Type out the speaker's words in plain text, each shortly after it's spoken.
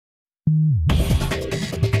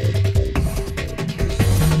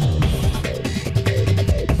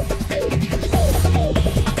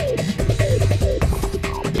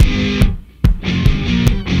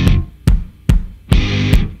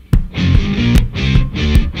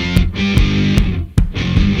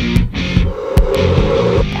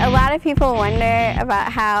People wonder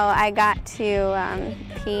about how I got to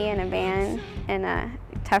pee in a van in a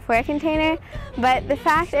Tupperware container, but the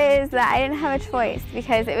fact is that I didn't have a choice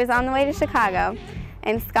because it was on the way to Chicago,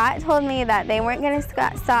 and Scott told me that they weren't going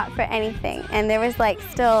to stop for anything, and there was like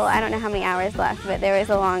still, I don't know how many hours left, but there was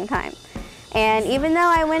a long time. And even though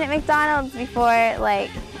I went at McDonald's before,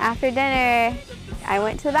 like after dinner, I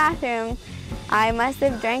went to the bathroom, I must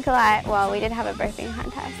have drank a lot. Well, we did have a birthing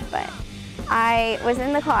contest, but I was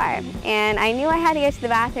in the car and I knew I had to get to the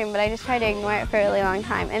bathroom, but I just tried to ignore it for a really long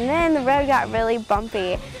time. And then the road got really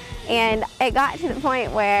bumpy and it got to the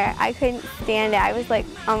point where I couldn't stand it. I was like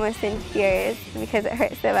almost in tears because it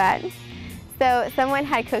hurt so bad. So someone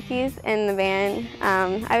had cookies in the van.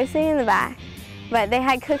 I was sitting in the back, but they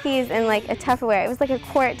had cookies in like a Tupperware. It was like a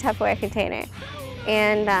quart Tupperware container.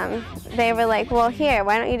 And they were like, well, here,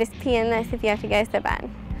 why don't you just pee in this if you have to go so bad?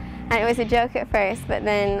 And it was a joke at first, but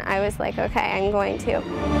then I was like, okay, I'm going to.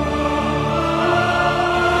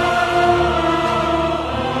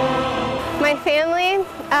 My family,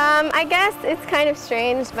 I guess it's kind of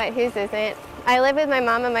strange, but whose isn't? I live with my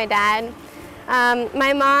mom and my dad.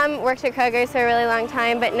 My mom worked at Kroger's for a really long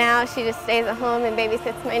time, but now she just stays at home and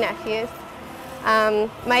babysits my nephews.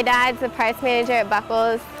 My dad's the parts manager at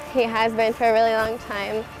Buckles. He has been for a really long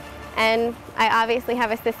time. And I obviously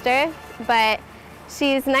have a sister, but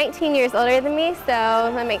she's 19 years older than me, so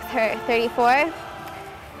that makes her 34.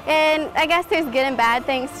 And I guess there's good and bad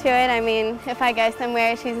things to it. I mean, if I go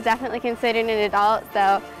somewhere, she's definitely considered an adult,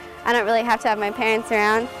 so I don't really have to have my parents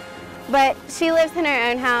around. But she lives in her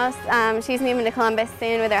own house. She's moving to Columbus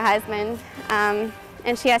soon with her husband.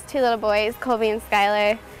 And she has two little boys, Colby and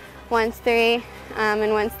Skylar. One's 3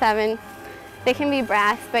 and one's 7. They can be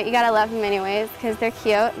brats, but you gotta love them anyways because they're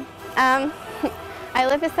cute. I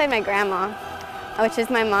live beside my grandma, which is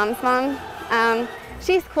my mom's mom.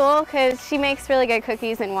 She's cool because she makes really good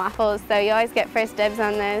cookies and waffles, so you always get first dibs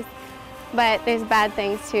on those. But there's bad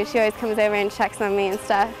things too. She always comes over and checks on me and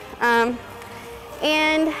stuff. And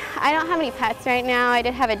I don't have any pets right now. I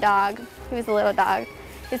did have a dog. He was a little dog.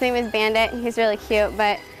 His name was Bandit, and he's really cute,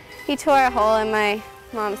 but he tore a hole in my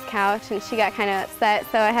mom's couch and she got kind of upset,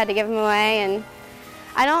 so I had to give him away. And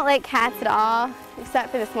I don't like cats at all, except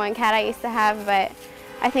for this one cat I used to have, but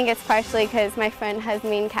I think it's partially because my friend has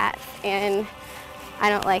mean cats and I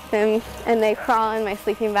don't like them, and they crawl in my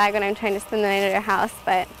sleeping bag when I'm trying to spend the night at her house.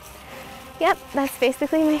 But yep, that's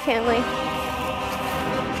basically my family.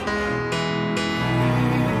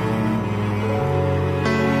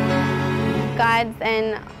 God's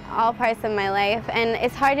in all parts of my life, and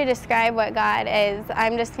it's hard to describe what God is.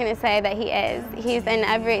 I'm just going to say that He is. He's in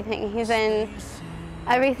everything. He's in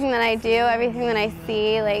everything that I do, everything that I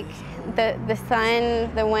see, like the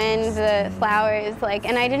sun, the wind, the flowers, like,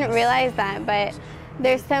 and I didn't realize that, but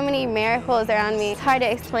there's so many miracles around me. It's hard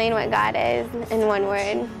to explain what God is in one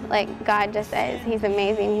word. Like, God just is. He's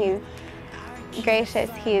amazing. He's gracious.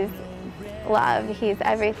 He's love. He's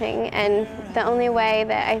everything. And the only way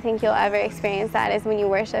that I think you'll ever experience that is when you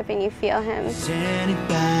worship and you feel Him.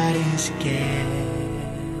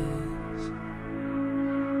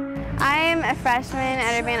 I'm a freshman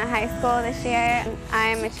at Urbana High School this year.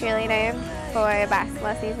 I'm a cheerleader for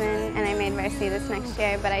basketball season, and I made varsity this next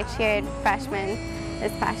year, but I cheered freshman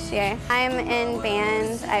this past year. I'm in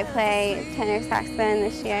band. I play tenor saxophone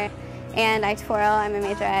this year, and I twirl. I'm a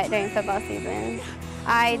majorette during football season.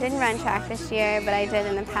 I didn't run track this year, but I did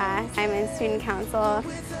in the past. I'm in student council.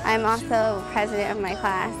 I'm also president of my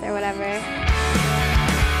class or whatever.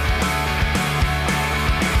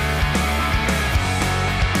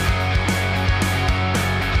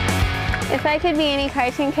 If I could be any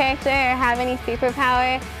cartoon character or have any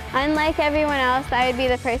superpower, unlike everyone else, I would be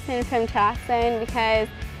the person from Chalk Zone, because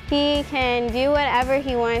he can do whatever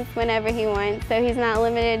he wants whenever he wants, so he's not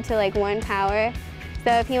limited to like one power.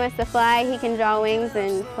 So if he wants to fly, he can draw wings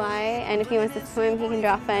and fly, and if he wants to swim, he can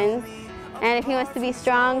draw fins. And if he wants to be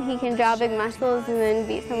strong, he can draw big muscles and then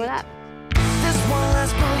beat someone up. This one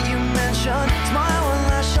last bullet you mentioned, it's my one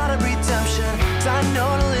last shot at redemption. 'Cause I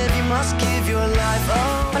know to live, you must give your life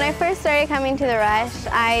up. When I first started coming to the Rush,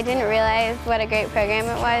 I didn't realize what a great program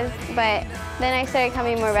it was, but then I started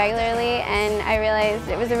coming more regularly, and I realized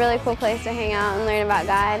it was a really cool place to hang out and learn about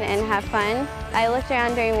God and have fun. I looked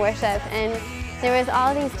around during worship, and there was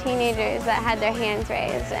all these teenagers that had their hands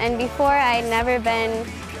raised, and before I'd never been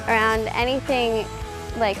around anything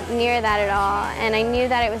like near that at all, and I knew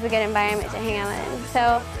that it was a good environment to hang out in.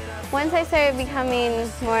 So once I started becoming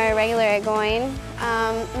more regular at going,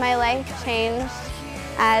 my life changed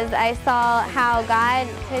as I saw how God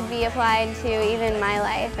could be applied to even my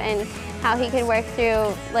life, and how He could work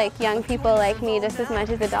through like young people like me just as much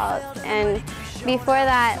as adults. And Before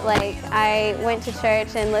that, like, I went to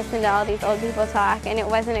church and listened to all these old people talk, and it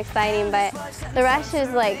wasn't exciting, but the Rush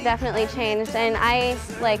has like definitely changed, and I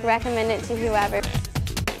like recommend it to whoever.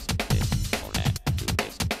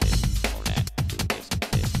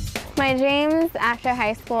 My dreams after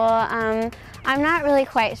high school, I'm not really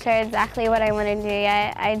quite sure exactly what I want to do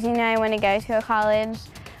yet. I do know I want to go to a college,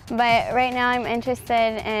 but right now I'm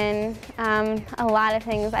interested in a lot of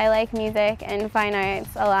things. I like music and fine arts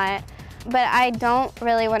a lot, but I don't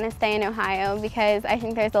really want to stay in Ohio because I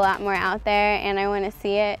think there's a lot more out there and I want to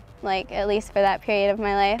see it, like at least for that period of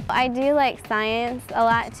my life. I do like science a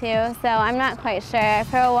lot too, so I'm not quite sure.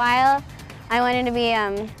 For a while, I wanted to be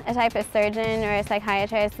a type of surgeon or a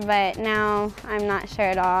psychiatrist, but now I'm not sure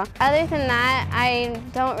at all. Other than that, I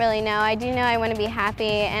don't really know. I do know I want to be happy,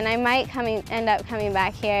 and I might end up coming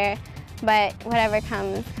back here, but whatever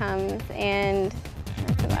comes, comes, and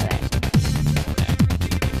that's about it.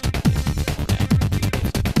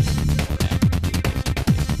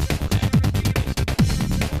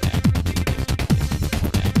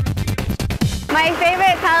 My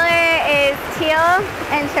favorite color is teal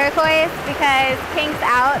and turquoise because pink's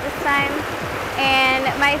out this time. And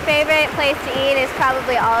my favorite place to eat is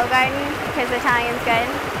probably Olive Garden because Italian's good.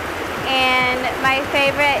 And my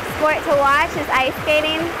favorite sport to watch is ice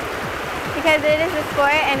skating because it is a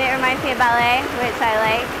sport and it reminds me of ballet, which I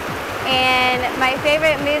like. And my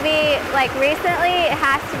favorite movie, like recently, it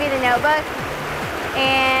has to be The Notebook.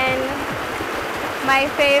 And my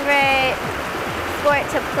favorite sport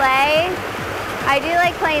to play, I do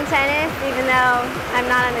like playing tennis, even though I'm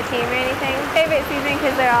not on the team or anything. Favorite season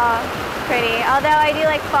because they're all pretty. Although I do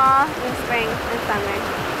like fall and spring and summer.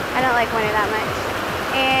 I don't like winter that much.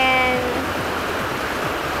 And